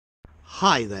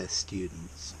Hi there,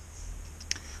 students.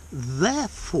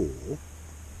 Therefore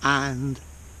and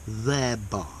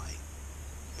thereby.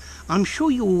 I'm sure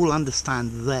you all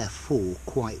understand therefore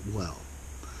quite well,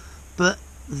 but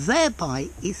thereby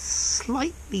is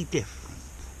slightly different.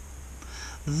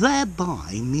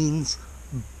 Thereby means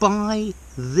by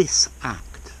this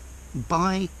act,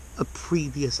 by a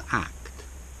previous act,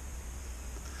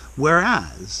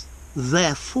 whereas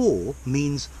therefore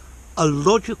means a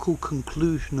logical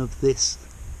conclusion of this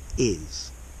is.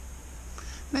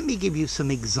 Let me give you some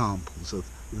examples of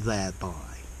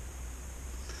thereby.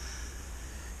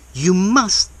 You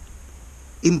must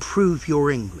improve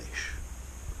your English.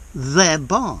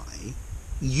 Thereby,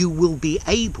 you will be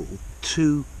able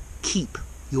to keep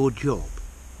your job.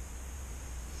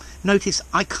 Notice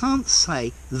I can't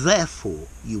say therefore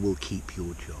you will keep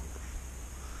your job.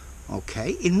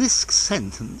 Okay, in this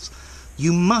sentence,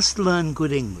 you must learn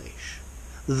good English.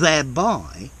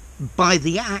 Thereby, by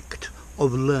the act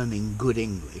of learning good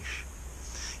English,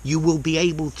 you will be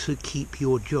able to keep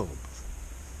your job.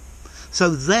 So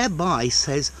thereby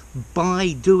says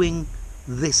by doing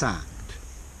this act.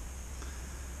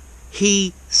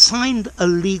 He signed a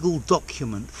legal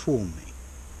document for me.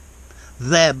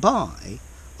 Thereby,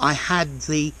 I had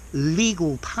the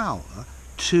legal power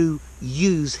to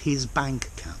use his bank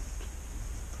account.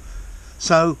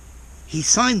 So he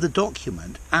signed the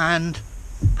document, and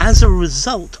as a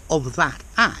result of that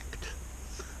act,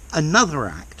 another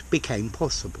act became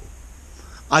possible.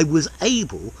 I was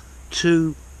able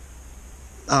to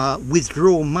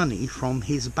withdraw money from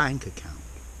his bank account.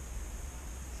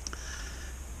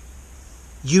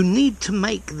 You need to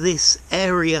make this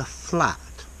area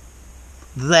flat.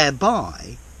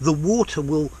 Thereby, the water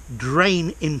will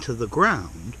drain into the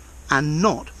ground and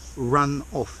not run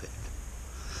off it.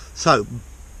 So,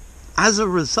 as a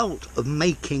result of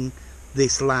making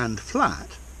this land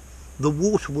flat, the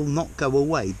water will not go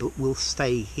away but will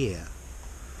stay here.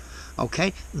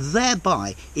 Okay?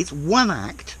 Thereby, it's one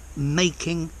act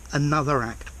making another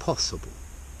act possible.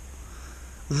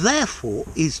 Therefore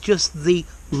is just the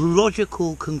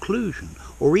logical conclusion,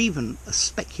 or even a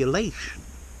speculation.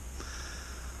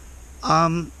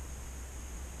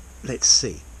 Let's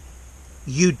see.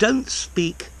 You don't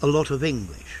speak a lot of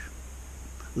English.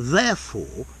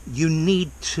 Therefore, you need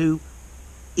to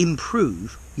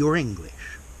improve your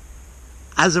English.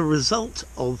 As a result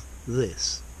of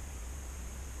this.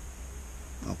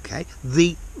 Okay?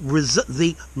 The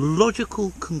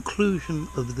logical conclusion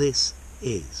of this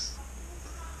is.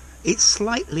 It's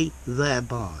slightly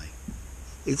thereby.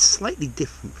 It's slightly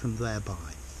different from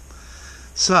thereby.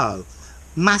 So,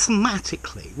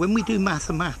 mathematically, when we do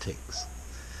mathematics,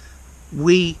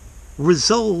 we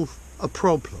resolve a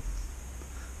problem,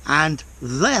 and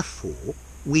therefore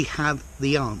we have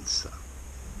the answer.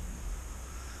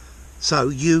 So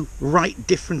you write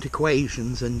different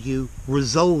equations and you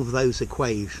resolve those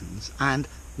equations, and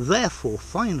therefore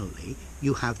finally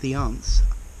you have the answer.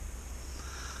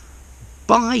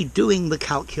 By doing the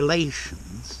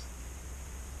calculations,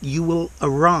 you will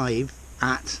arrive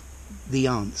at the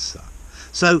answer.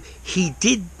 So he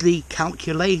did the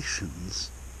calculations,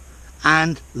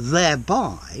 and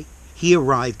thereby he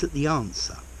arrived at the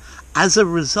answer as a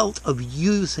result of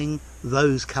using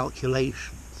those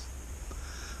calculations.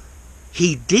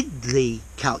 He did the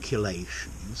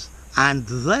calculations, and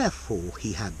therefore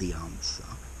he had the answer.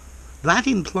 That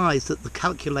implies that the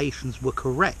calculations were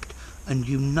correct, and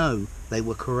you know they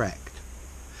were correct.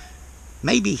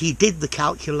 Maybe he did the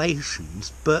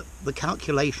calculations, but the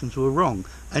calculations were wrong,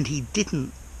 and he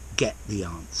didn't get the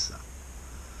answer.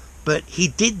 But he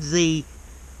did the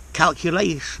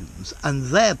calculations, and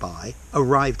thereby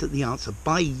arrived at the answer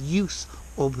by use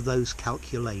of those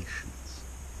calculations.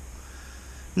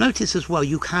 Notice as well,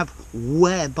 you have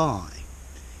whereby.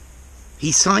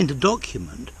 He signed a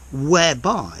document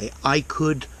whereby I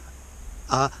could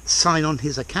sign on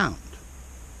his account.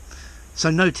 So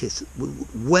notice,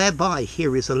 whereby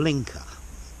here is a linker,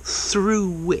 through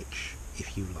which,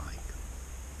 if you like.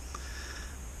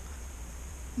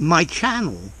 My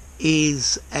channel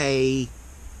is a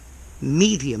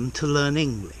medium to learn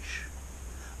English.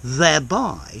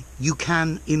 Thereby, you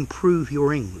can improve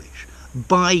your English.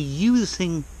 By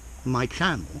using my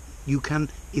channel, you can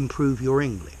improve your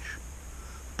English.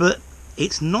 But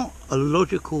it's not a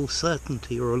logical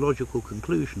certainty or a logical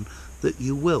conclusion that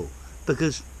you will,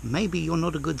 because maybe you're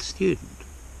not a good student.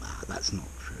 That's not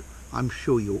true. I'm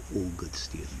sure you're all good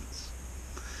students.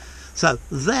 So,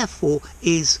 therefore,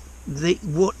 is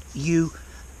what you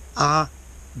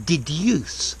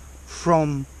deduce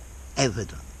from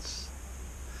evidence.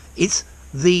 It's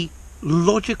the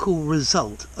logical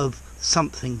result of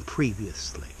something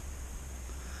previously.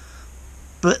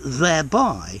 but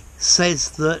thereby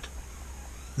says that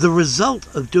the result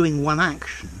of doing one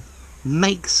action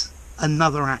makes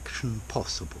another action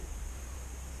possible.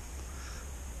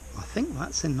 I think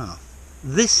that's enough.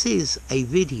 This is a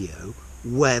video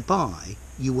whereby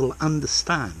you will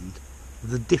understand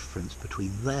the difference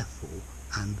between therefore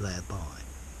and thereby.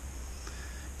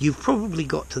 You've probably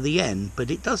got to the end, but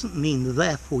it doesn't mean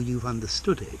therefore you've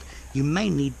understood it. You may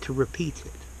need to repeat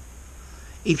it.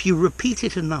 If you repeat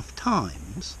it enough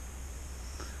times,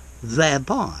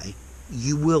 thereby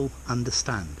you will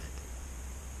understand it.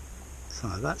 So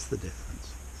that's the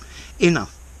difference.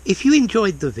 Enough. If you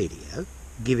enjoyed the video,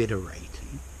 give it a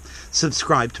rating,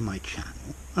 subscribe to my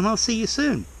channel, and I'll see you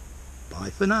soon. Bye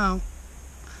for now.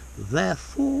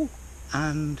 Therefore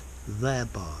and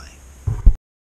thereby.